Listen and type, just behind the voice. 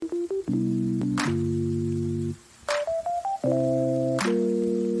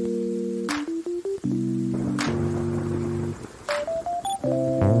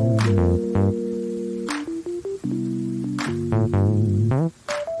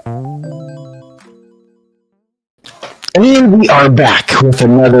And we are back with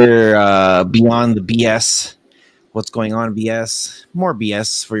another Beyond the BS. What's going on, BS? More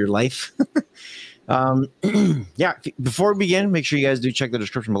BS for your life. um, yeah, before we begin, make sure you guys do check the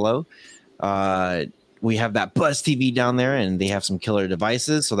description below. We have that Buzz TV down there, and they have some killer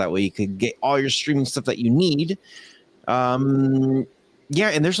devices, so that way you could get all your streaming stuff that you need. Yeah,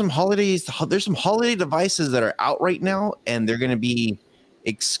 and there's some holidays. There's some holiday devices that are out right now, and they're going to be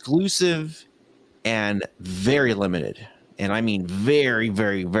exclusive and very limited. And I mean very,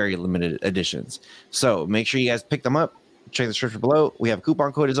 very, very limited editions. So make sure you guys pick them up. Check the description below. We have a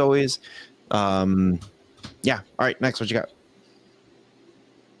coupon code as always. Yeah. All right. Next, what you got?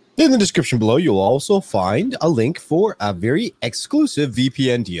 In the description below, you'll also find a link for a very exclusive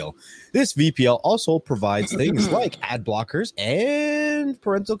VPN deal. This VPN also provides things like ad blockers and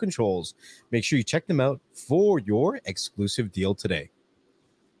parental controls. Make sure you check them out for your exclusive deal today.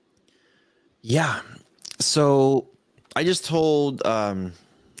 Yeah. So I just told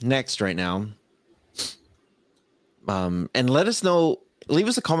Next right now. And let us know, leave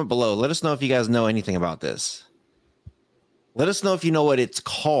us a comment below. Let us know if you guys know anything about this. Let us know if you know what it's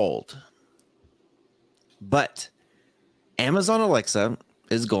called. But Amazon Alexa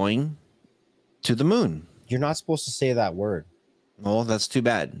is going to the moon. You're not supposed to say that word. Oh, that's too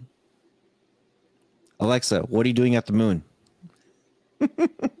bad. Alexa, what are you doing at the moon?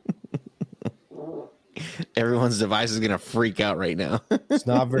 Everyone's device is going to freak out right now. It's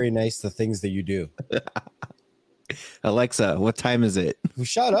not very nice, the things that you do. Alexa, what time is it?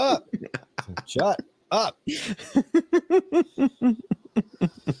 Shut up. Shut up.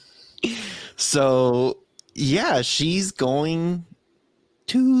 So, yeah, she's going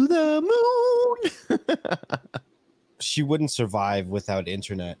to the moon. She wouldn't survive without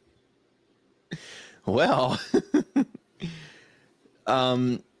internet. Well,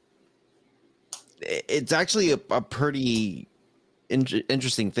 it's actually a pretty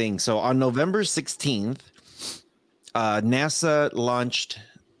interesting thing. So on November 16th, NASA launched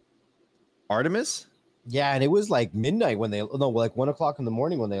Artemis. Yeah, and it was like midnight when like 1 o'clock in the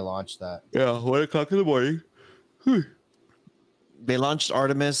morning when they launched that. Yeah, 1 o'clock in the morning. They launched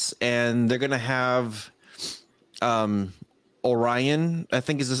Artemis, and they're gonna have Orion. I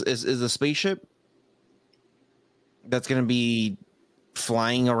think is a spaceship that's gonna be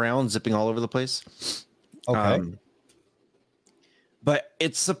flying around, zipping all over the place. Okay. But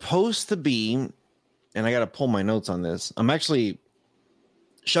it's supposed to be, and I got to pull my notes on this. I'm actually,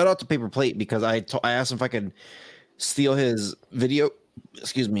 shout out to Paper Plate, because I asked him if I could steal his video.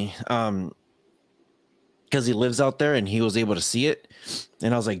 Excuse me. Because he lives out there and he was able to see it.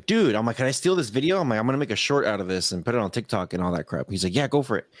 And I was like, dude, can I steal this video? I'm like, I'm going to make a short out of this and put it on TikTok and all that crap. He's like, yeah, go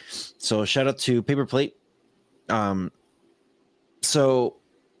for it. So shout out to Paper Plate. So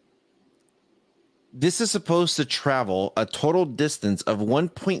this is supposed to travel a total distance of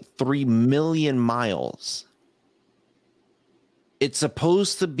 1.3 million miles. It's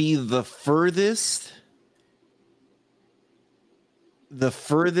supposed to be the furthest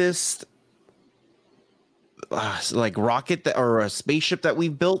like rocket or a spaceship that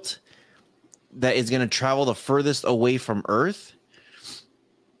we've built that is going to travel the furthest away from Earth.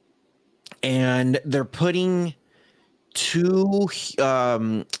 And they're putting two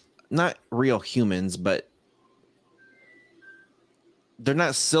not real humans, but they're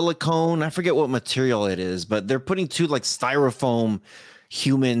not silicone. I forget what material it is, but they're putting two like styrofoam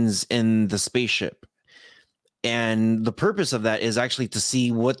humans in the spaceship. And the purpose of that is actually to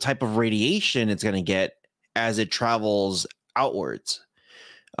see what type of radiation it's going to get as it travels outwards.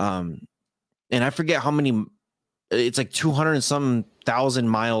 And I forget how many, it's like 200 and some thousand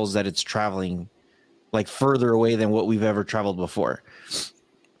miles that it's traveling, like further away than what we've ever traveled before.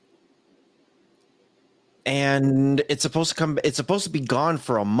 And it's supposed to be gone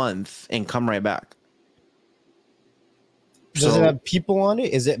for a month and come right back. Does it have people on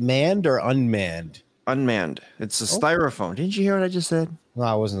it? Is it manned or unmanned? Unmanned. It's a styrofoam. Didn't you hear what I just said? No,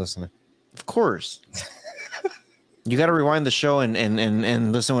 I wasn't listening. Of course. You got to rewind the show and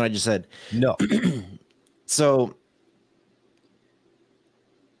listen to what I just said. No. So,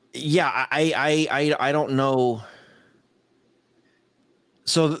 yeah, I don't know.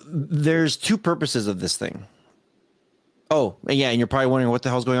 So there's two purposes of this thing. Oh, yeah, and you're probably wondering what the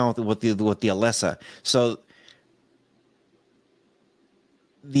hell's going on with the Alexa. So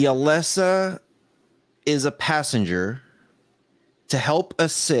the Alexa is a passenger to help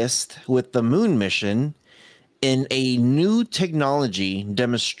assist with the moon mission in a new technology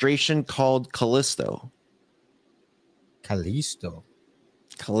demonstration called Callisto. Callisto.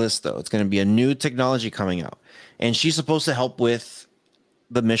 It's going to be a new technology coming out, and she's supposed to help with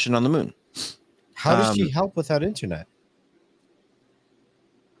the mission on the moon. How does she help without internet?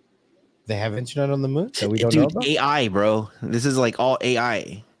 They have internet on the moon that we don't know about? AI, bro. This is like all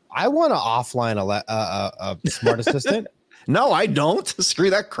AI. I want an offline a smart assistant. No, I don't. Screw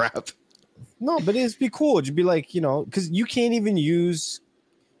that crap. No, but it'd be cool. It'd be like, because you can't even use.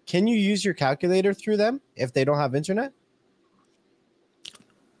 Can you use your calculator through them if they don't have internet?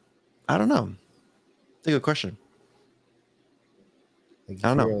 I don't know. That's a good question. Like,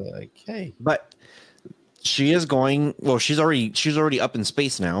 I don't know. Like, hey, but she is going. Well, she's already up in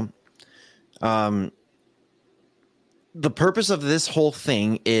space now. The purpose of this whole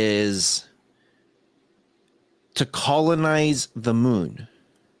thing is to colonize the moon.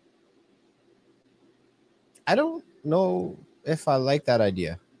 I don't know if I like that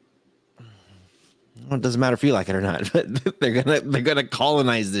idea. Well, it doesn't matter if you like it or not, but they're gonna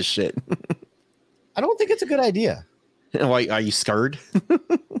colonize this shit. I don't think it's a good idea. Why are you scared?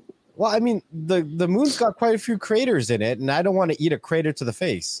 Well, I mean, the moon's got quite a few craters in it, and I don't want to eat a crater to the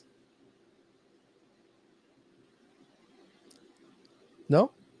face.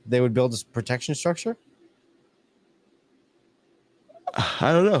 No? They would build a protection structure?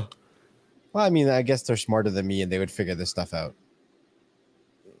 I don't know. Well, I mean, I guess they're smarter than me, and they would figure this stuff out.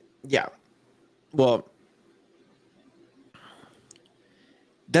 Yeah. Well,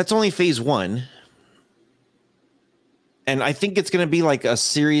 that's only phase 1. And I think it's going to be like a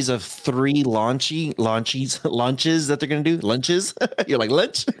series of 3 launches that they're going to do. Lunches? You're like,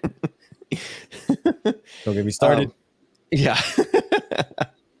 lunch? Don't get me started. Yeah.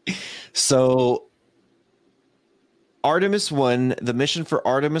 So Artemis 1, the mission for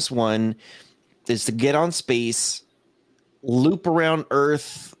Artemis 1 is to get on space, loop around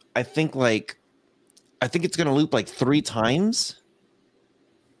Earth. I think it's going to loop like 3 times.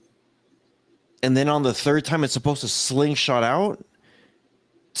 And then on the 3rd time, it's supposed to slingshot out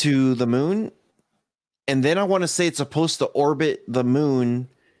to the moon. And then I want to say it's supposed to orbit the moon,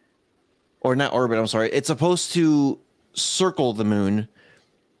 or not orbit, I'm sorry. It's supposed to circle the moon.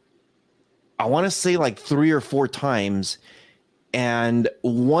 I want to say like 3 or 4 times. And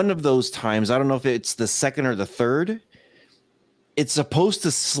one of those times, I don't know if it's the 2nd or the 3rd, it's supposed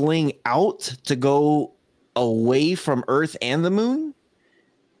to sling out to go away from Earth and the moon.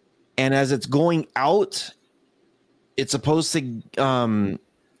 And as it's going out, it's supposed to,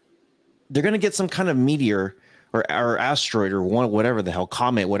 they're going to get some kind of meteor or asteroid or whatever the hell,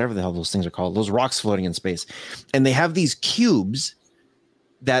 comet, whatever the hell those things are called, those rocks floating in space. And they have these cubes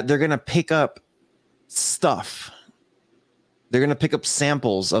that they're going to pick up stuff. They're going to pick up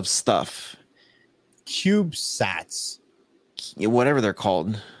samples of stuff. CubeSats. Whatever they're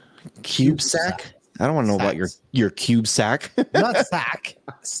called. CubeSat? I don't want to know about your CubeSat. Not sack.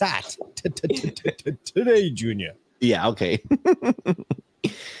 Sat. Today, Junior. Yeah, okay.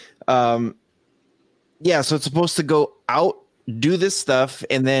 Yeah, so it's supposed to go out, do this stuff,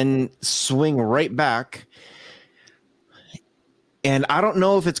 and then swing right back. And I don't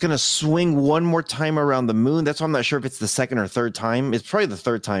know if it's going to swing one more time around the moon. That's why I'm not sure if it's the 2nd or 3rd time. It's probably the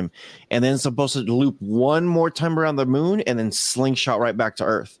 3rd time. And then it's supposed to loop one more time around the moon and then slingshot right back to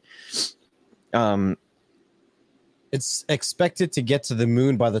Earth. It's expected to get to the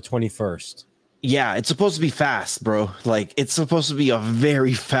moon by the 21st. Yeah, it's supposed to be fast, bro. Like, it's supposed to be a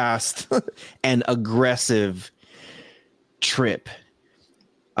very fast and aggressive trip.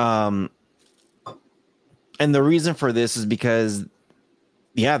 And the reason for this is because,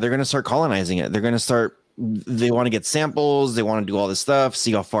 yeah, they're going to start colonizing it. They want to get samples. They want to do all this stuff,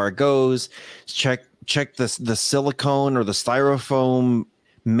 see how far it goes, check the silicone or the styrofoam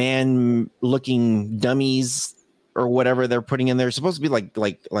man-looking dummies or whatever they're putting in there. It's supposed to be like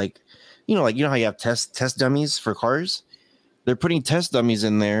you know how you have test dummies for cars? They're putting test dummies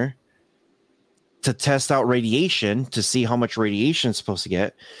in there to test out radiation, to see how much radiation it's supposed to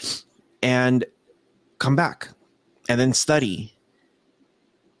get, and come back and then study.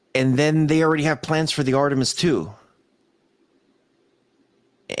 And then they already have plans for the Artemis 2.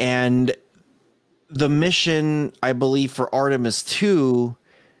 And the mission, I believe, for Artemis 2,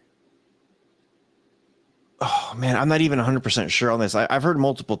 oh man, I'm not even 100% sure on this. I've heard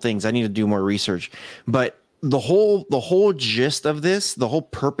multiple things. I need to do more research. But the whole gist of this, the whole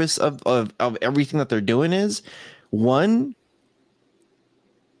purpose of everything that they're doing is, 1,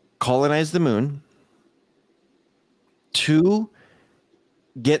 colonize the moon. 2,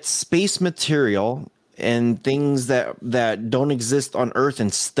 get space material and things that don't exist on Earth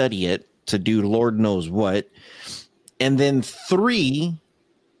and study it to do Lord knows what. And then 3,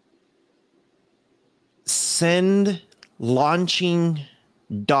 send launching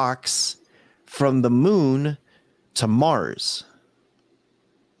docks from the moon to Mars.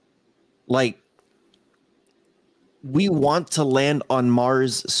 Like, we want to land on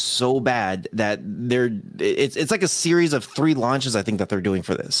Mars so bad that it's like a series of 3 launches I think that they're doing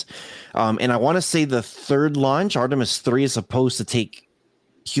for this. And I want to say the third launch, Artemis 3, is supposed to take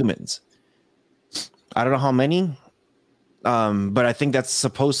humans. I don't know how many, but I think that's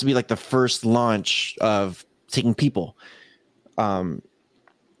supposed to be like the first launch of taking people. And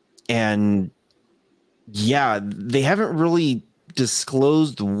yeah, they haven't really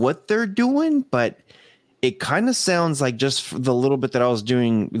disclosed what they're doing, but it kind of sounds like, just the little bit that I was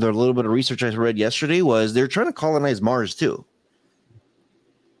doing, the little bit of research I read yesterday, was they're trying to colonize Mars too.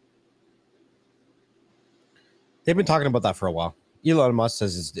 They've been talking about that for a while. Elon Musk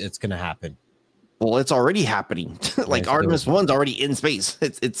says it's going to happen. Well, it's already happening. Like Right, Artemis 1's already in space.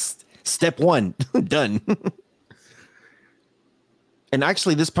 It's step 1 done. And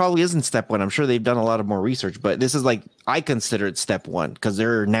actually, this probably isn't step 1. I'm sure they've done a lot of more research, but this is like, I consider it step 1 because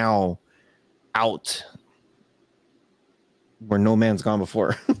they're now out where no man's gone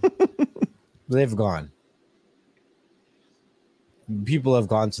before. They've gone. People have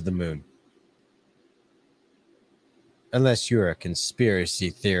gone to the moon. Unless you're a conspiracy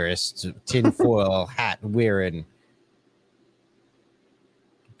theorist, tinfoil hat wearing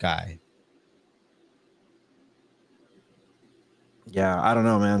guy. Yeah, I don't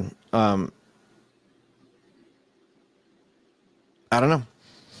know, man. I don't know.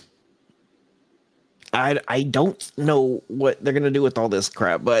 I don't know what they're gonna do with all this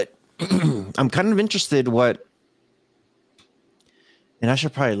crap, but I'm kind of interested what. And I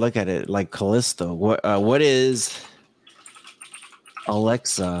should probably look at it like Callisto. What is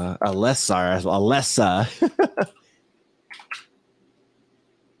Alexa?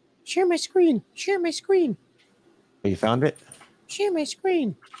 Share my screen. Share my screen. Oh, you found it? Share my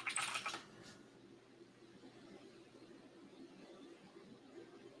screen.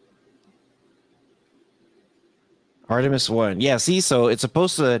 Artemis 1. Yeah, see, so it's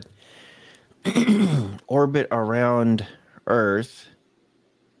supposed to orbit around Earth.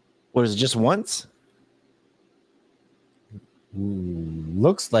 What is it, just once?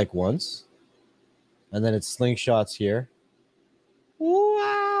 Looks like once. And then it slingshots here.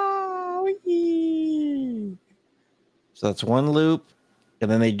 Wow. So that's one loop. And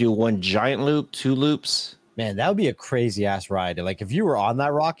then they do one giant loop, 2 loops. Man, that would be a crazy ass ride. Like if you were on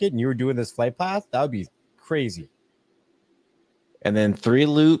that rocket and you were doing this flight path, that would be crazy. And then 3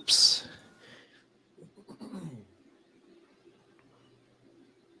 loops.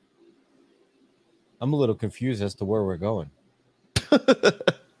 I'm a little confused as to where we're going.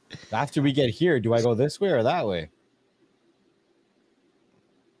 After we get here, do I go this way or that way?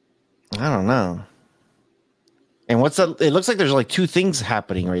 I don't know. And what's that? It looks like there's like 2 things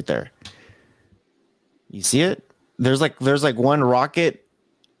happening right there. You see it? There's like one rocket.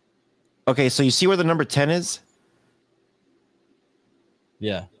 Okay, so you see where the number 10 is?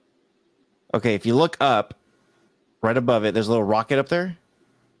 Yeah. Okay, if you look up, right above it, there's a little rocket up there.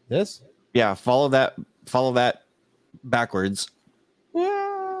 This? Yeah, follow that backwards.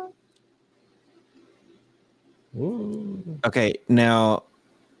 Ooh. Okay, now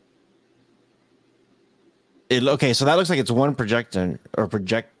okay, so that looks like it's one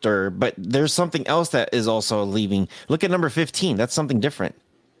projector, but there's something else that is also leaving. Look at number 15. That's something different.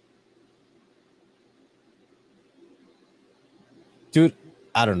 Dude,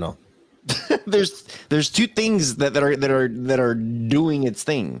 I don't know. there's 2 things that are doing its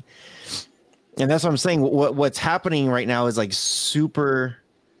thing. And that's what I'm saying. What's happening right now is like super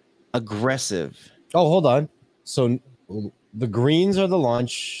aggressive. Oh, hold on. So the greens are the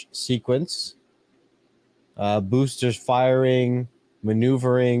launch sequence. Boosters firing,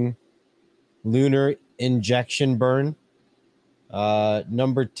 maneuvering, lunar injection burn.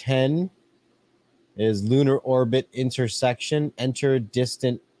 Number 10 is lunar orbit intersection. Enter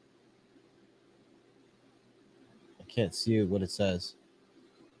distant. I can't see what it says.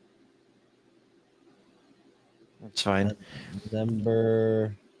 That's fine.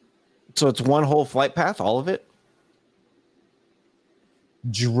 Number. So it's one whole flight path, all of it?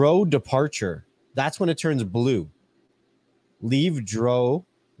 Dro departure. That's when it turns blue. Leave Dro.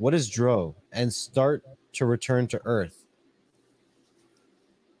 What is Dro? And start to return to Earth.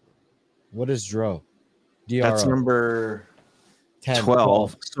 What is Dro? DRO. That's number 10,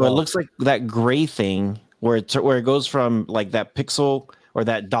 12. So 12. it looks like that gray thing where it goes from like that pixel or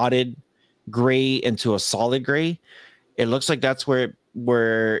that dotted gray into a solid gray. It looks like that's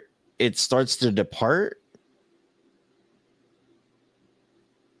where it starts to depart.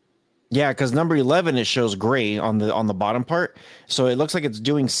 Yeah, because number 11 it shows gray on the bottom part, so it looks like it's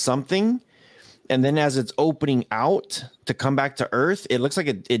doing something, and then as it's opening out to come back to Earth, it looks like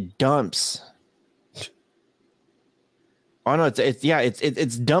it dumps. Oh no,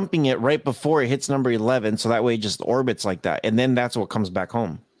 it's dumping it right before it hits number 11, so that way it just orbits like that, and then that's what comes back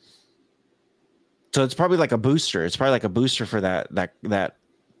home. So it's probably like a booster. It's probably like a booster for that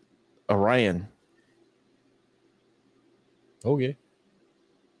Orion. Okay.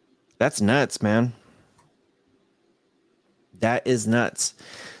 That's nuts, man. That is nuts.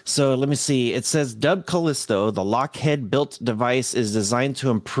 So let me see. It says Dub Callisto, the Lockheed built device, is designed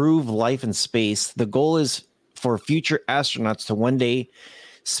to improve life in space. The goal is for future astronauts to one day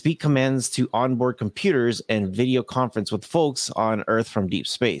speak commands to onboard computers and video conference with folks on Earth from deep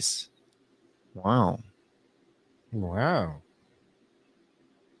space. Wow. Wow.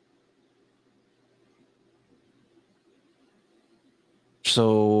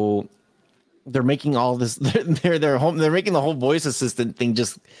 So they're making all this they're making the whole voice assistant thing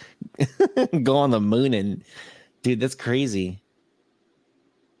just go on the moon, and dude, that's crazy.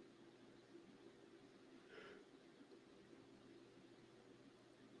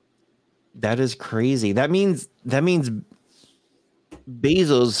 That is crazy. That means Bezos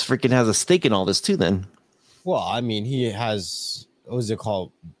freaking has a stake in all this too then. Well, I mean, he has, what was it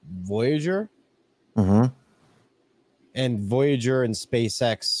called? Voyager? Mm-hmm. And Voyager and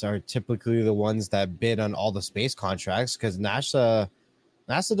SpaceX are typically the ones that bid on all the space contracts because NASA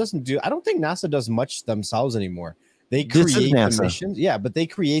doesn't do, I don't think NASA does much themselves anymore. They This is create the NASA. missions. Yeah, but they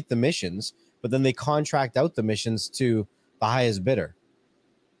create the missions, but then they contract out the missions to the highest bidder.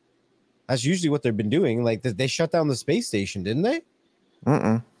 That's usually what they've been doing. Like they shut down the space station, didn't they?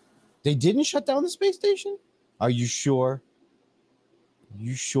 Mm-mm. They didn't shut down the space station? Are you sure?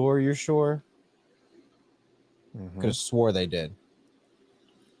 You sure you're sure? Could have swore they did.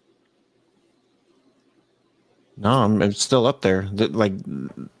 No, it's still up there. Like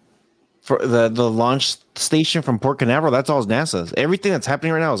for the launch station from Port Canaveral, that's all NASA's. Everything that's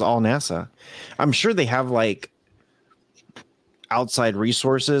happening right now is all NASA. I'm sure they have like outside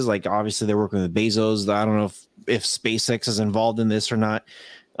resources. Like obviously they're working with Bezos. I don't know if SpaceX is involved in this or not.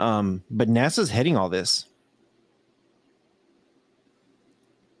 But NASA's heading all this.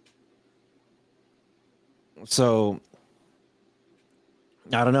 So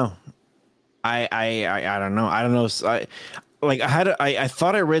I don't know. I don't know. I don't know. I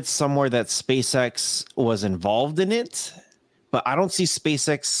thought I read somewhere that SpaceX was involved in it, but I don't see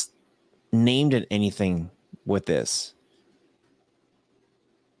SpaceX named in anything with this.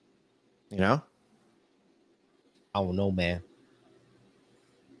 You know? I don't know, man.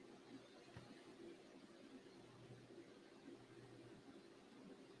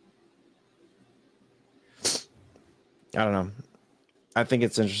 I don't know. I think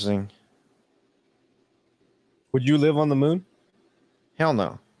it's interesting. Would you live on the moon? Hell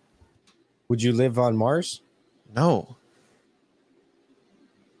no. Would you live on Mars? No.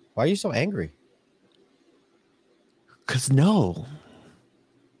 Why are you so angry? Cause no.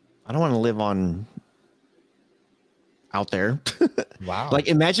 I don't want to live on out there. Wow. Like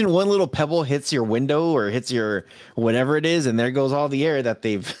imagine one little pebble hits your window or hits your whatever it is, and there goes all the air that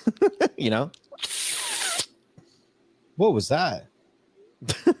they've you know. What was that?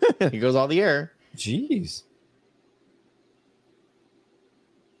 It goes all the air. Jeez.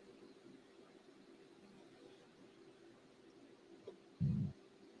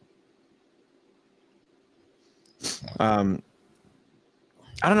 I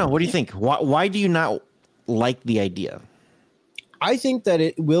don't know. What do you think? Why do you not like the idea? I think that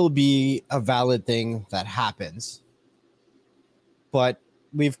it will be a valid thing that happens, but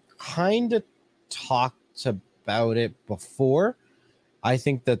we've kind of talked about it before. I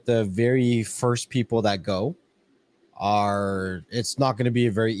think that the very first people that go it's not going to be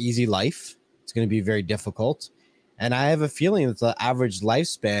a very easy life. It's going to be very difficult. And I have a feeling that the average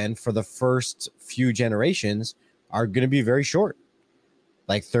lifespan for the first few generations are going to be very short,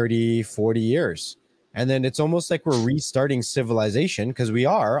 like 30, 40 years. And then it's almost like we're restarting civilization because we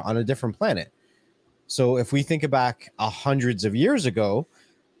are on a different planet. So if we think back hundreds of years ago,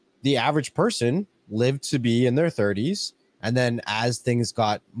 the average person lived to be in their 30s. And then as things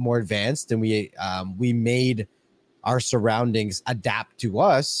got more advanced and we made our surroundings adapt to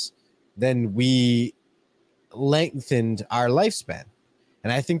us, then we lengthened our lifespan.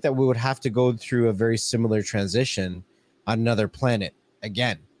 And I think that we would have to go through a very similar transition on another planet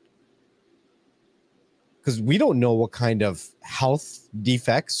again. Because we don't know what kind of health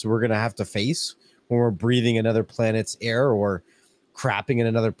defects we're going to have to face when we're breathing another planet's air or crapping in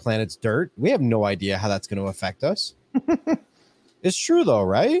another planet's dirt. We have no idea how that's going to affect us. It's true, though,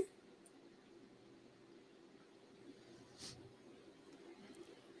 right?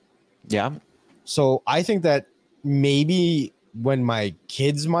 Yeah. So I think that maybe when my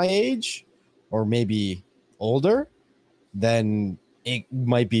kids my age or maybe older, then it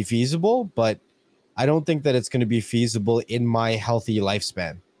might be feasible, but I don't think that it's going to be feasible in my healthy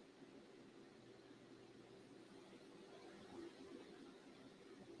lifespan.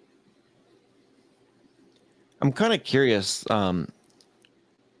 I'm kind of curious. I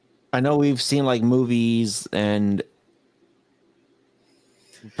know we've seen like movies and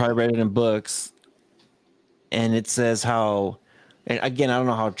probably read it in books, and it says how, and again, I don't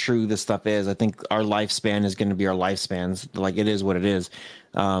know how true this stuff is. I think our lifespan is going to be our lifespans. Like it is what it is.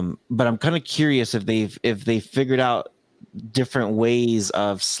 But I'm kind of curious if they figured out different ways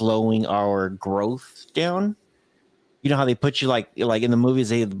of slowing our growth down. You know how they put you like in the movies,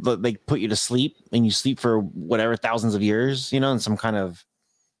 they put you to sleep and you sleep for whatever thousands of years, you know, in some kind of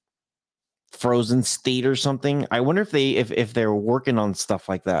frozen state or something. I wonder if they're working on stuff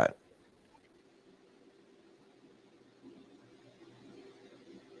like that.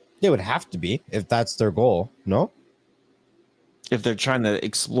 They would have to be if that's their goal. No, If they're trying to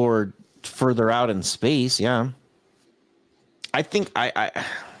explore further out in space, yeah. I think I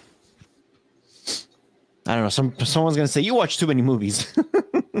don't know. Someone's gonna say you watch too many movies.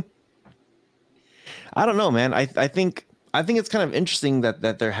 I don't know, man. I think it's kind of interesting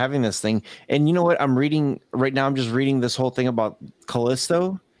that they're having this thing. And you know what? I'm reading right now. I'm just reading this whole thing about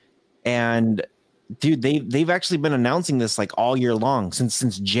Callisto, and dude, they've actually been announcing this like all year long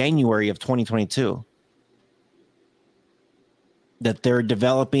since January of 2022 that they're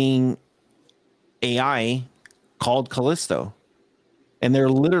developing AI called Callisto, and they're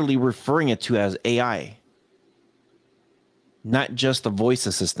literally referring it to as AI, not just a voice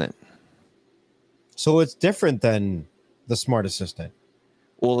assistant. so it's different than the smart assistant.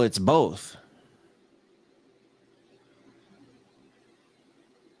 Well, it's both.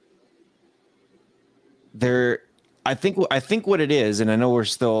 They're I think what it is, and I know we're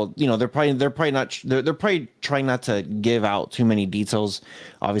still, you know, they're probably trying not to give out too many details,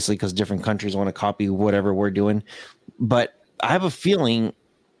 obviously, because different countries want to copy whatever we're doing. But I have a feeling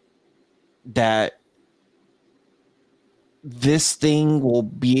that this thing will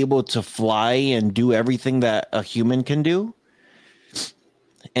be able to fly and do everything that a human can do,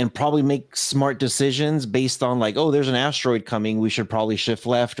 and probably make smart decisions based on like, oh, there's an asteroid coming, we should probably shift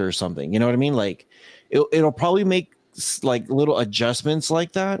left or something. You know what I mean? Like it'll probably make like little adjustments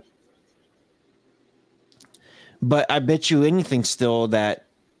like that. But I bet you anything still that,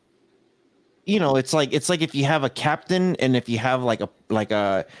 you know, it's like if you have a captain and if you have like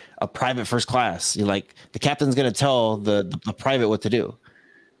a private first class, you like the captain's gonna tell the private what to do.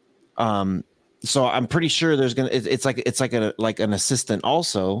 Um, so I'm pretty sure there's gonna it's like an assistant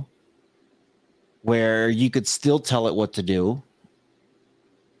also where you could still tell it what to do,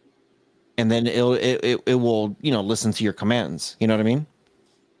 and then it will, you know, listen to your commands. You know what I mean?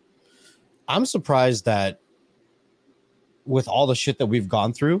 I'm surprised that with all the shit that we've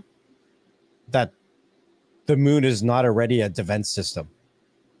gone through, that the moon is not already a defense system.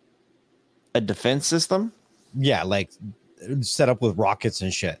 A defense system. Yeah, like set up with rockets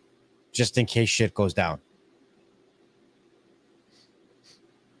and shit, just in case shit goes down.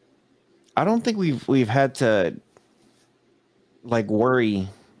 I don't think we've had to like worry.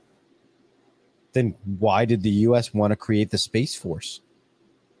 Then why did the US want to create the Space Force?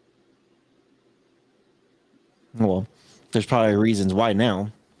 Well, there's probably reasons why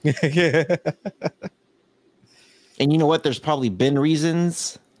now. And you know what? There's probably been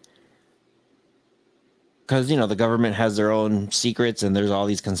reasons because, you know, the government has their own secrets and there's all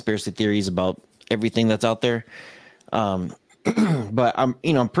these conspiracy theories about everything that's out there. Um, but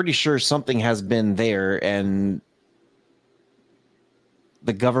I'm pretty sure something has been there, and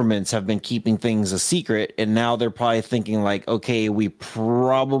the governments have been keeping things a secret, and now they're probably thinking like, okay, we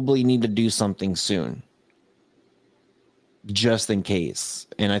probably need to do something soon, just in case.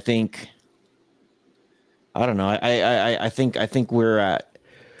 And I don't know. I think we're at.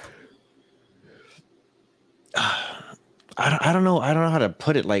 I don't know. I don't know how to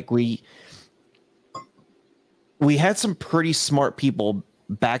put it. Like we had some pretty smart people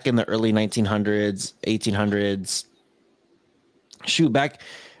back in the early 1900s, 1800s. Shoot, back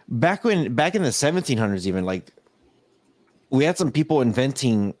in the 1700s, even, like we had some people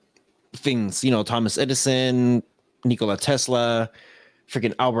inventing things. You know, Thomas Edison, Nikola Tesla,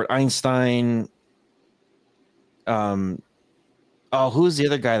 freaking Albert Einstein. Who's the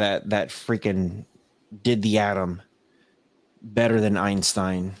other guy that freaking did the atom better than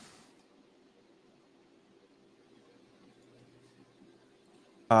Einstein?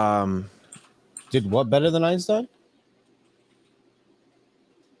 Did what better than Einstein?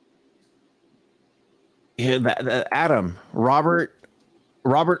 The atom. Robert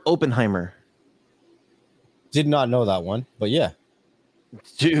Oppenheimer. Did not know that one, but yeah.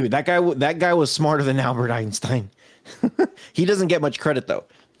 Dude, that guy was smarter than Albert Einstein. He doesn't get much credit though.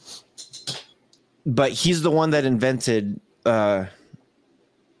 But he's the one that invented pretty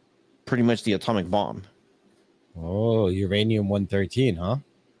much the atomic bomb. Oh, uranium-113, huh?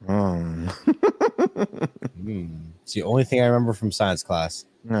 It's the only thing I remember from science class.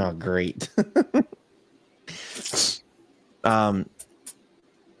 Oh, great.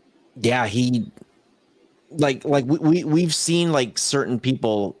 Yeah, he we've seen like certain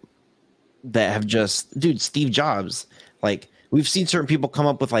people that have just, dude, Steve Jobs, like we've seen certain people come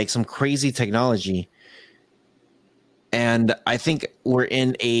up with like some crazy technology, and I think we're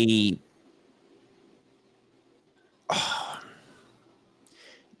in a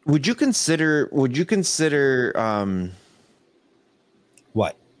would you consider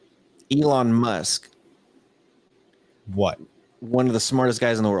What? Elon Musk What? one of the smartest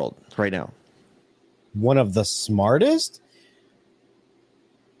guys in the world right now? One of the smartest?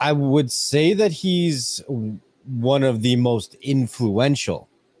 I would say that he's one of the most influential,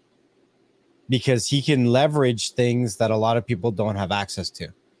 because he can leverage things that a lot of people don't have access to.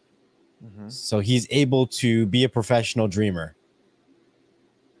 So he's able to be a professional dreamer.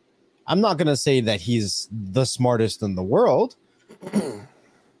 I'm not going to say that he's the smartest in the world,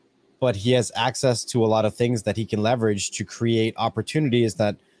 but he has access to a lot of things that he can leverage to create opportunities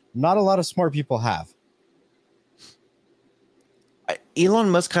that not a lot of smart people have.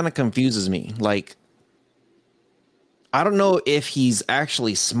 Elon Musk kind of confuses me. Like, I don't know if he's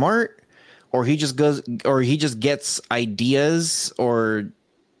actually smart, or he just gets ideas, or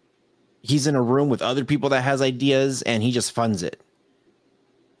he's in a room with other people that has ideas and he just funds it.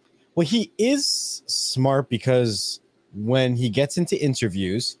 Well, he is smart because when he gets into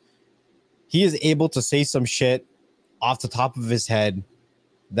interviews, he is able to say some shit off the top of his head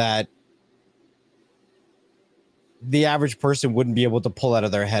that the average person wouldn't be able to pull out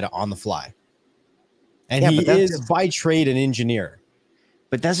of their head on the fly. And he is by trade an engineer.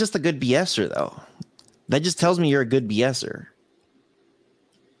 But that's just a good BSer, though. That just tells me you're a good BSer.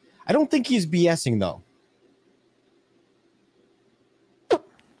 I don't think he's BSing, though.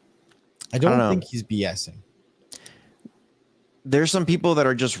 I don't think he's BSing. There's some people that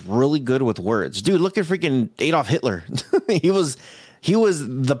are just really good with words. Dude, look at freaking Adolf Hitler. he was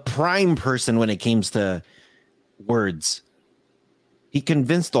the prime person when it came to words. He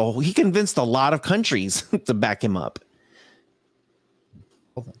convinced a lot of countries to back him up.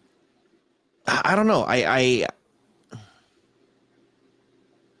 I don't know.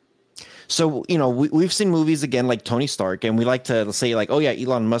 So, you know, we've seen movies again like Tony Stark, and we like to say like, oh yeah,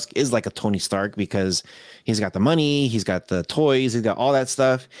 Elon Musk is like a Tony Stark because he's got the money, he's got the toys, he's got all that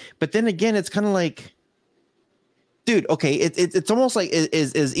stuff. But then again, it's kind of like, dude, okay, it's almost like,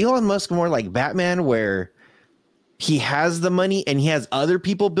 is Elon Musk more like Batman, where he has the money and he has other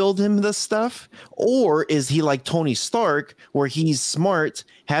people build him the stuff? Or is he like Tony Stark, where he's smart,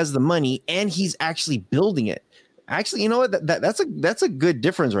 has the money, and he's actually building it? Actually, you know what? That's a good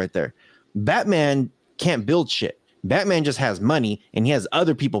difference right there. Batman can't build shit. Batman just has money and he has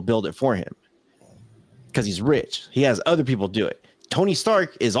other people build it for him because he's rich. He has other people do it. Tony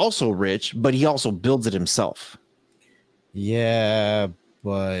Stark is also rich, but he also builds it himself. Yeah,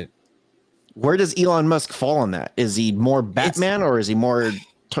 but where does Elon Musk fall on that? Is he more Batman or is he more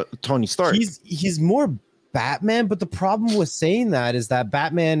Tony Stark? He's more Batman, but the problem with saying that is that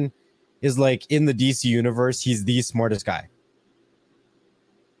Batman is like, in the DC universe, he's the smartest guy.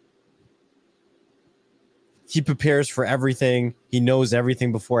 He prepares for everything. He knows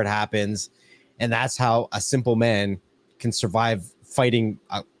everything before it happens. And that's how a simple man can survive fighting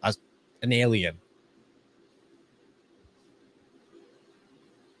an alien.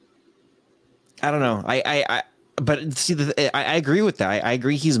 I don't know. But see, I agree with that. I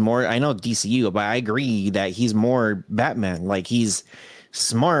agree he's more, I know DCU, but I agree that he's more Batman. Like, he's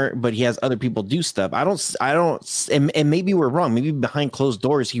smart, but he has other people do stuff. I don't, and maybe we're wrong. Maybe behind closed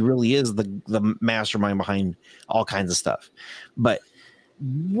doors, he really is the mastermind behind all kinds of stuff. But,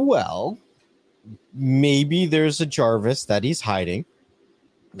 well, maybe there's a Jarvis that he's hiding.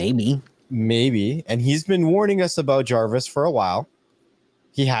 Maybe. And he's been warning us about Jarvis for a while.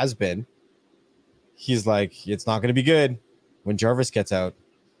 He has been. He's like, it's not going to be good when Jarvis gets out.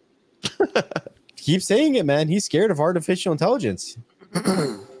 Keep saying it, man. He's scared of artificial intelligence.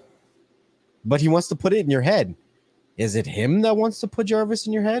 But he wants to put it in your head. Is it him that wants to put Jarvis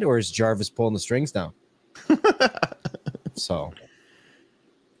in your head, or is Jarvis pulling the strings now? So,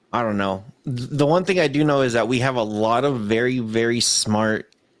 I don't know. The one thing I do know is that we have a lot of very, very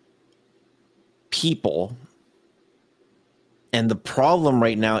smart people. And the problem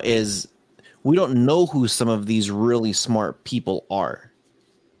right now is We don't know who some of these really smart people are.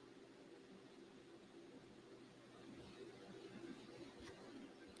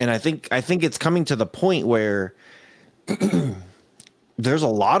 And I think it's coming to the point where there's a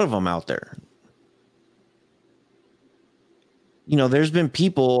lot of them out there. You know, there's been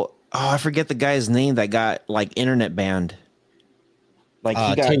people, I forget the guy's name that got like internet banned. Like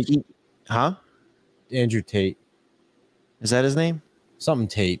huh? Andrew Tate. Is that his name? Something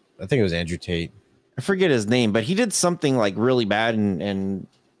Tate. I think it was Andrew Tate. I forget his name, but he did something like really bad and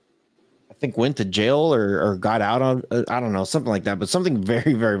I think went to jail or got out on, I don't know, something like that, but something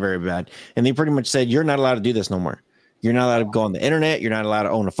very, very, very bad. And they pretty much said, you're not allowed to do this no more. You're not allowed to go on the internet. You're not allowed to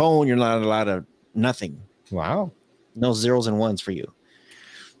own a phone. You're not allowed to nothing. Wow. No zeros and ones for you.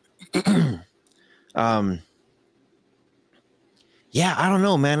 Yeah, I don't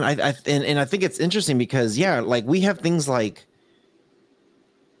know, man. I think it's interesting because like we have things like,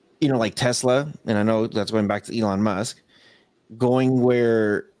 you know, like Tesla, and I know that's going back to Elon Musk, going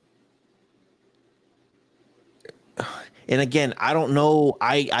where, and again, I don't know.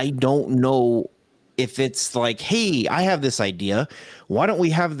 I don't know if it's like, hey, I have this idea. Why don't we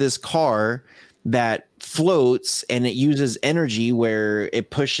have this car that floats and it uses energy where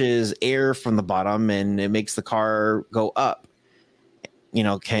it pushes air from the bottom and it makes the car go up? You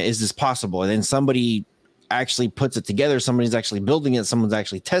know, is this possible? And then somebody actually puts it together. Somebody's actually building it. Someone's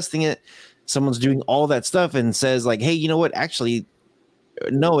actually testing it. Someone's doing all that stuff and says like, hey, you know what? Actually,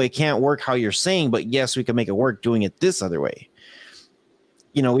 no, it can't work how you're saying, but yes, we can make it work doing it this other way.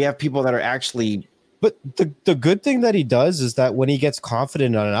 You know, we have people that are actually. But the good thing that he does is that when he gets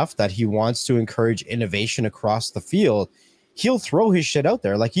confident enough that he wants to encourage innovation across the field, he'll throw his shit out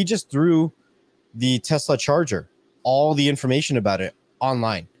there. Like he just threw the Tesla charger, all the information about it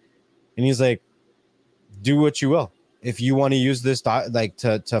online. And he's like, do what you will. If you want to use this like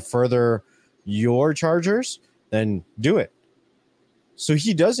to further your chargers, then do it. So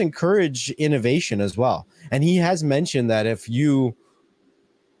he does encourage innovation as well. And he has mentioned that if you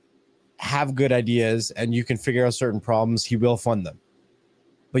have good ideas and you can figure out certain problems, he will fund them.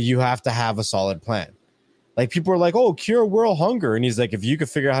 But you have to have a solid plan. Like people are like, oh, cure world hunger. And he's like, if you could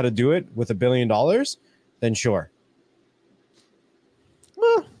figure out how to do it with $1 billion, then sure.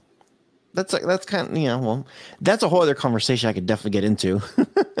 Well, that's kind of, you know, well, that's a whole other conversation I could definitely get into.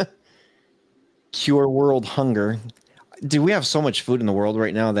 Cure world hunger. Dude, we have so much food in the world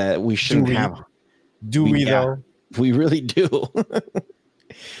right now that we shouldn't have. Do we though? We really do.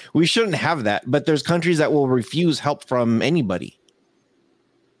 We shouldn't have that, but there's countries that will refuse help from anybody.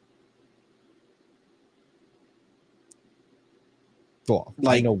 Well,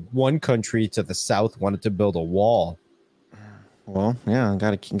 like, I know one country to the south wanted to build a wall. Well, yeah,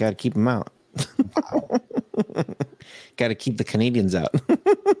 gotta keep them out. Wow. Gotta keep the Canadians out.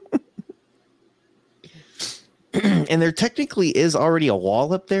 And there technically is already a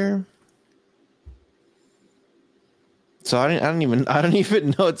wall up there. So I don't even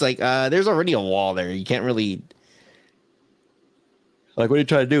know. It's like there's already a wall there. You can't really, like, what are you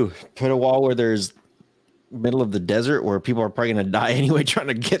trying to do? Put a wall where there's middle of the desert where people are probably gonna die anyway trying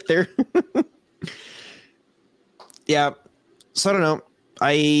to get there. Yeah. So I don't know.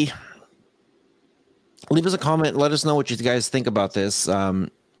 Leave us a comment. Let us know what you guys think about this.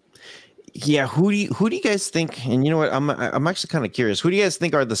 Yeah, who do you guys think? And you know what? I'm actually kind of curious. Who do you guys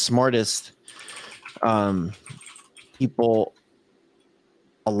think are the smartest people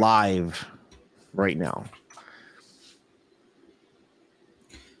alive right now?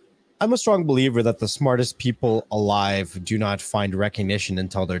 I'm a strong believer that the smartest people alive do not find recognition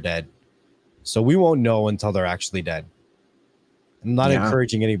until they're dead. So we won't know until they're actually dead. I'm not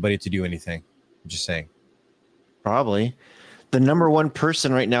encouraging anybody to do anything. I'm just saying. Probably. The number one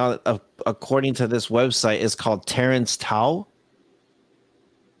person right now, according to this website, is called Terence Tao.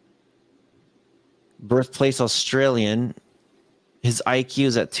 Birthplace Australian. His IQ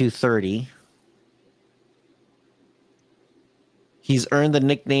is at 230. He's earned the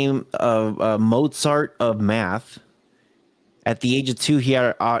nickname of Mozart of math. At the age of 2,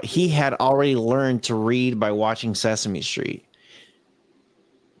 he had already learned to read by watching Sesame Street.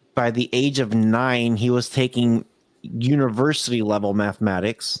 By the age of 9, he was taking university level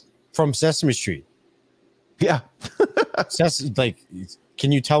mathematics from Sesame Street. Yeah. Like,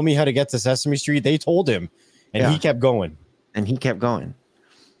 can you tell me how to get to Sesame Street? They told him, and he kept going.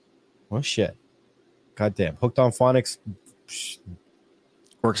 Oh shit! Goddamn, hooked on phonics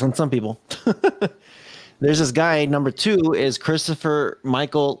works on some people. There's this guy. Number 2 is Christopher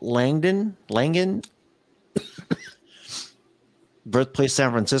Michael Langan. Birthplace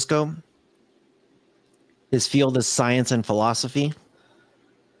San Francisco. His field is science and philosophy.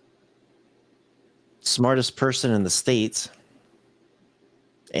 smartest person in the States,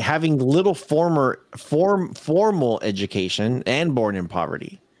 having little formal education and born in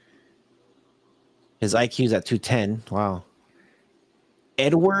poverty. His IQ is at 210. Wow.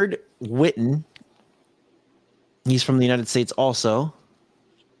 Edward Witten. He's from the United States also.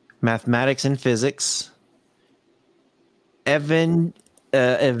 Mathematics and physics. Evangelos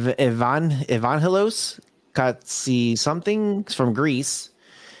Katsi something from Greece.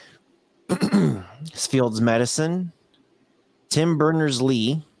 His field's medicine. Tim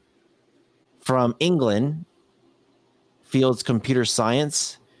Berners-Lee from England. Field's computer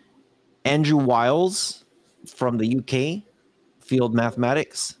science. Andrew Wiles from the UK. Field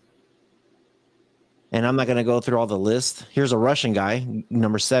mathematics. And I'm not going to go through all the list. Here's a Russian guy,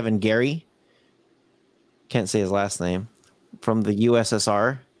 number 7, Gary. Can't say his last name. From the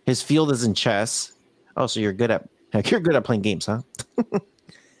USSR. His field is in chess. Oh, so you're good at playing games, huh?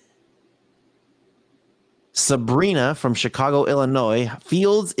 Sabrina from Chicago, Illinois.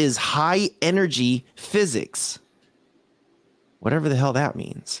 Fields is high energy physics. Whatever the hell that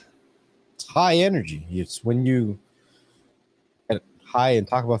means. It's high energy. It's when you get high and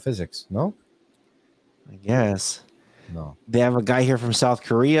talk about physics. No? I guess. No. They have a guy here from South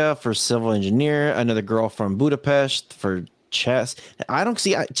Korea for civil engineer. Another girl from Budapest for chess. I don't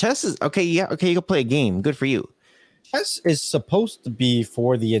see chess is okay. Yeah. Okay. You can play a game. Good for you. Chess is supposed to be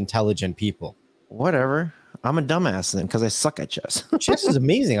for the intelligent people. Whatever. I'm a dumbass then because I suck at chess. Chess is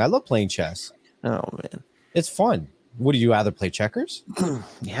amazing. I love playing chess. Oh man, it's fun. Would you rather play checkers?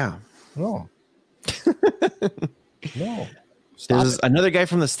 Yeah. No. No. There's another guy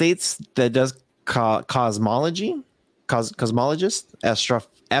from the States that does cosmology, cosmologist,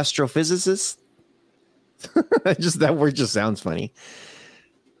 astrophysicist. Just that word just sounds funny.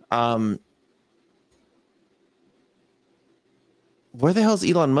 Where the hell's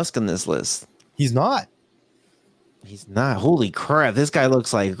Elon Musk on this list? He's not. He's not. Holy crap. This guy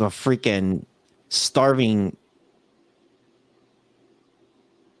looks like a freaking starving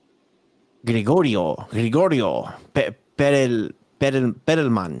Gregorio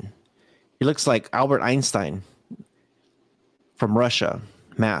Perelman. He looks like Albert Einstein from Russia.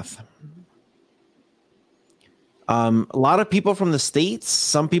 Math. A lot of people from the States,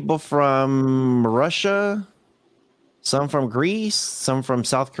 some people from Russia, some from Greece, some from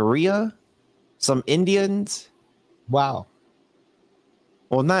South Korea, some Indians. Wow.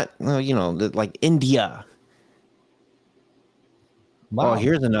 Well, not, like India. Wow. Oh,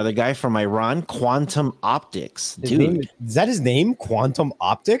 here's another guy from Iran, Quantum Optics. Dude. Is that his name? Quantum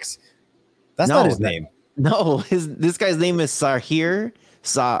Optics? That's not his name. No, this guy's name is Sahir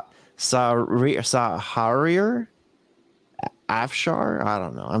Saharir Afshar. I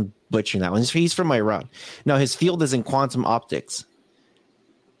don't know. I'm butchering that one. He's from Iran. No, his field is in quantum optics.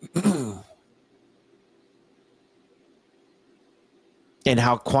 And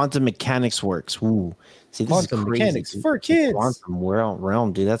how quantum mechanics works. Ooh. See, this quantum is crazy. Mechanics for kids. Quantum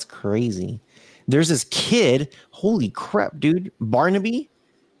realm, dude. That's crazy. There's this kid. Holy crap, dude. Barnaby.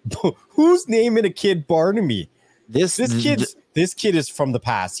 Who's naming a kid Barnaby? This kid is from the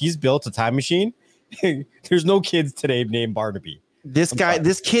past. He's built a time machine. There's no kids today named Barnaby.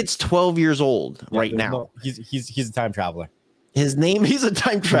 This kid's 12 years old right now. He's a time traveler. He's a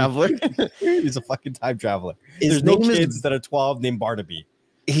time traveler. He's a fucking time traveler. There's no kids that are 12 named Barnaby.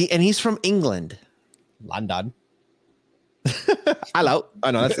 He's from England. London. Hello.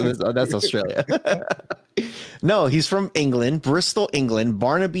 Oh no, that's Australia. No, he's from England, Bristol, England.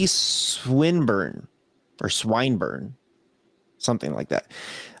 Barnaby Swinburne or Swinburne, something like that.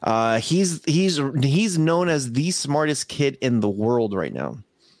 He's known as the smartest kid in the world right now.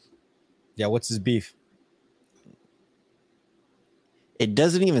 Yeah, what's his beef? It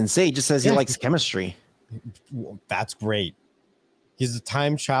doesn't even say. It just says he likes chemistry. That's great. He's a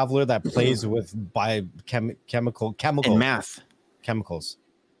time traveler that plays with chemical and math chemicals.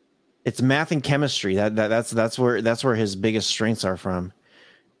 It's math and chemistry. That's where his biggest strengths are from.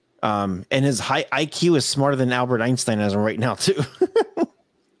 And his high IQ is smarter than Albert Einstein as of right now too.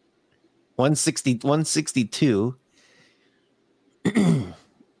 162.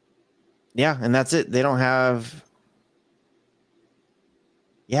 Yeah, and that's it. They don't have.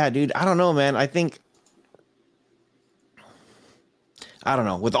 Yeah, dude. I don't know, man. I don't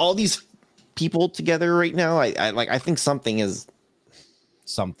know. With all these people together right now, I think something's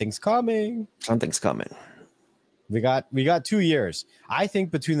coming. Something's coming. We got 2 years. I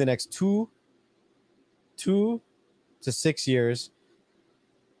think between the next 2 to 6 years,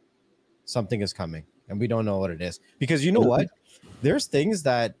 something is coming, and we don't know what it is. Because you know what? There's things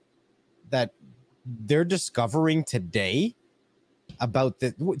that they're discovering today about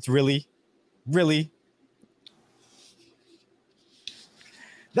the really Really?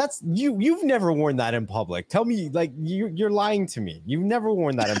 That's you. You've never worn that in public. Tell me, like you're lying to me. You've never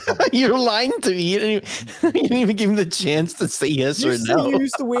worn that in public. You're lying to me. You didn't even give him the chance to say yes or no. You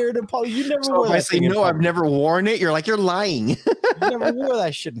used to wear it in public. You never So wore if that. I say no, I've never worn it. You're like, you're lying. You never wore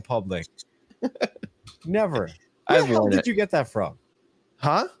that shit in public. Never. Where the hell did you get that from?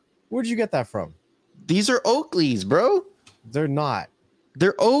 Huh? Where'd you get that from? These are Oakleys, bro. They're not.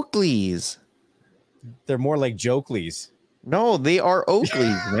 They're Oakleys. They're more like Jokeleys. No, they are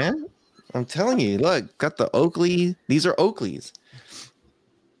Oakleys, man. I'm telling you. Look, got the Oakley. These are Oakleys.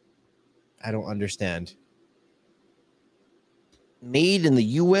 I don't understand. Made in the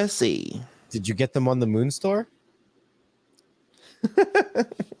USA. Did you get them on the Moon store?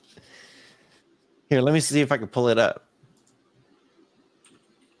 Here, let me see if I can pull it up.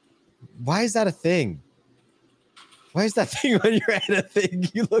 Why is that a thing? Why is that thing on your head a thing?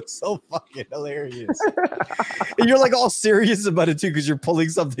 You look so fucking hilarious. And you're like all serious about it too because you're pulling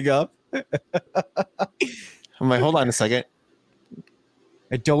something up. I'm like, hold on a second.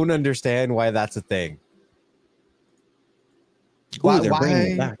 I don't understand why that's a thing. Ooh, they're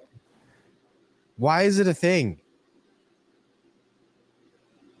bringing it back. Why is it a thing?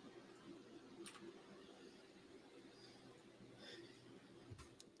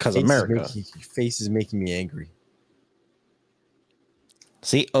 Because America. Your face is making me angry.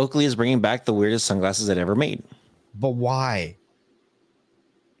 See, Oakley is bringing back the weirdest sunglasses it ever made. But why?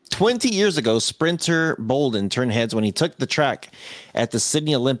 20 years ago, sprinter Bolden turned heads when he took the track at the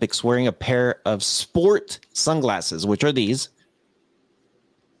Sydney Olympics wearing a pair of sport sunglasses, which are these.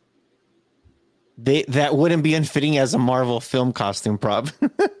 That wouldn't be unfitting as a Marvel film costume prop.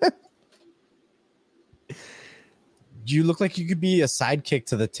 You look like you could be a sidekick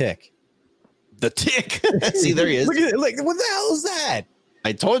to the Tick. The Tick. See, there he is. Look at it. Like, what the hell is that?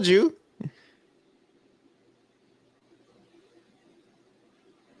 I told you.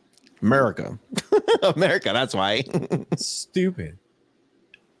 America. America, that's why. Stupid.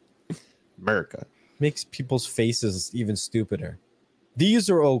 America. Makes people's faces even stupider. These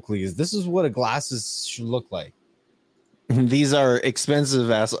are Oakleys. This is what a glasses should look like. These are expensive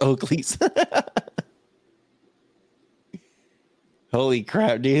ass Oakleys. Holy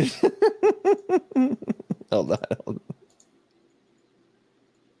crap, dude. Hold on.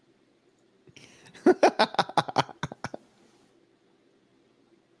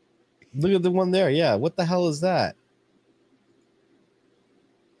 Look at the one there. Yeah. What the hell is that?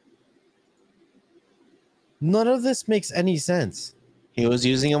 None of this makes any sense. He was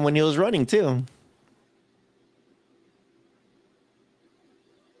using them when he was running too.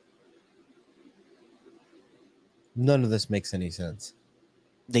 None of this makes any sense.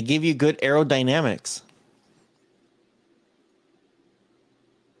 They give you good aerodynamics.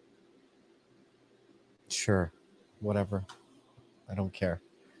 Sure. Whatever. I don't care.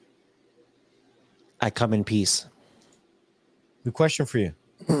 I come in peace. The question for you.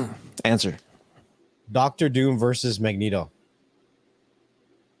 Answer. Doctor Doom versus Magneto.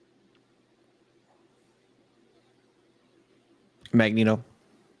 Magneto.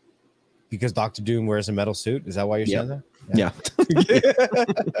 Because Doctor Doom wears a metal suit? Is that why you're saying that? Yeah.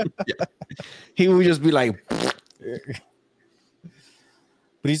 Yeah. He would just be like...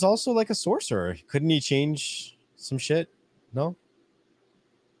 But he's also like a sorcerer. Couldn't he change some shit? No?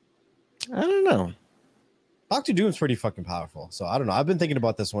 I don't know. Doctor Doom's pretty fucking powerful. So I don't know. I've been thinking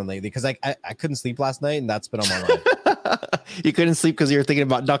about this one lately because I couldn't sleep last night and that's been on my mind. You couldn't sleep because you were thinking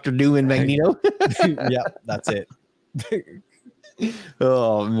about Dr. Doom and Magneto? Yeah, that's it.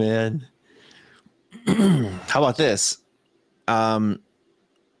 Oh, man. How about this?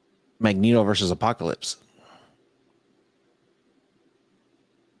 Magneto versus Apocalypse.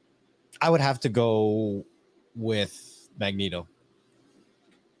 I would have to go with Magneto.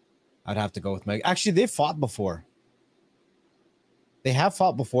 I'd have to go with Magneto. Actually, they've fought before. They have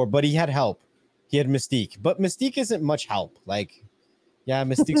fought before, but he had help. He had Mystique. But Mystique isn't much help. Like, yeah,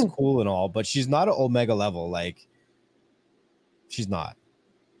 Mystique's cool and all, but she's not an Omega level. Like, she's not.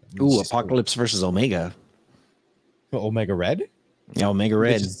 Ooh, Apocalypse versus Omega. Omega Red? Yeah, Omega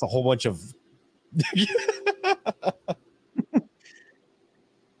Red. It's just a whole bunch of...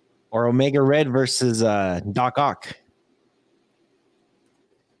 Or Omega Red versus Doc Ock.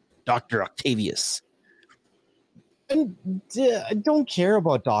 Dr. Octavius. And I don't care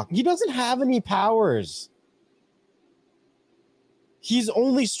about Doc. He doesn't have any powers. He's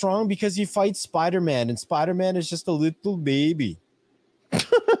only strong because he fights Spider-Man, and Spider-Man is just a little baby.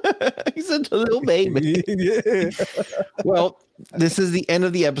 He's a little baby. Well, this is the end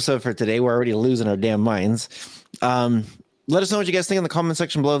of the episode for today. We're already losing our damn minds. Let us know what you guys think in the comment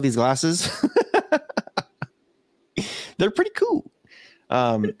section below of these glasses. They're pretty cool.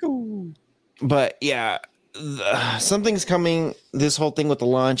 But yeah, something's coming. This whole thing with the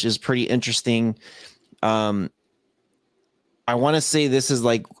launch is pretty interesting. I want to say this is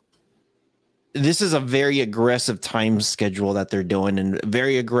a very aggressive time schedule that they're doing, and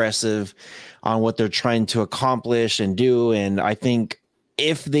very aggressive on what they're trying to accomplish and do. And I think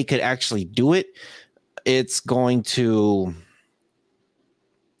if they could actually do it, it's going to,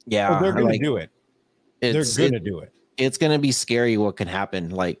 they're going to do it. They're going to do it. It's going to be scary what can happen.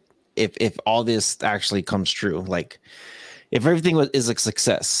 Like if all this actually comes true, like if everything is a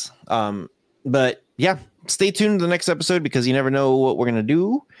success. But yeah, stay tuned to the next episode because you never know what we're going to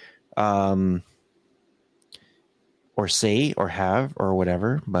do. Or say or have or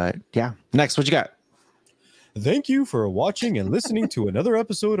whatever. But yeah, next, what you got? Thank you for watching and listening to another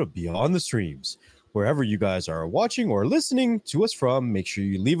episode of Beyond the Streams. Wherever you guys are watching or listening to us from, make sure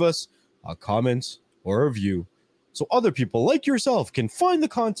you leave us a comment or a review so other people like yourself can find the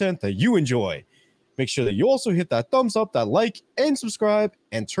content that you enjoy. Make sure that you also hit that thumbs up, that like, and subscribe,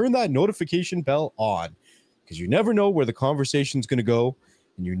 and turn that notification bell on because you never know where the conversation's going to go,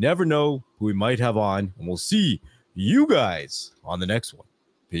 and you never know who we might have on, and we'll see you guys on the next one.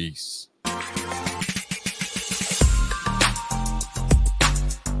 Peace.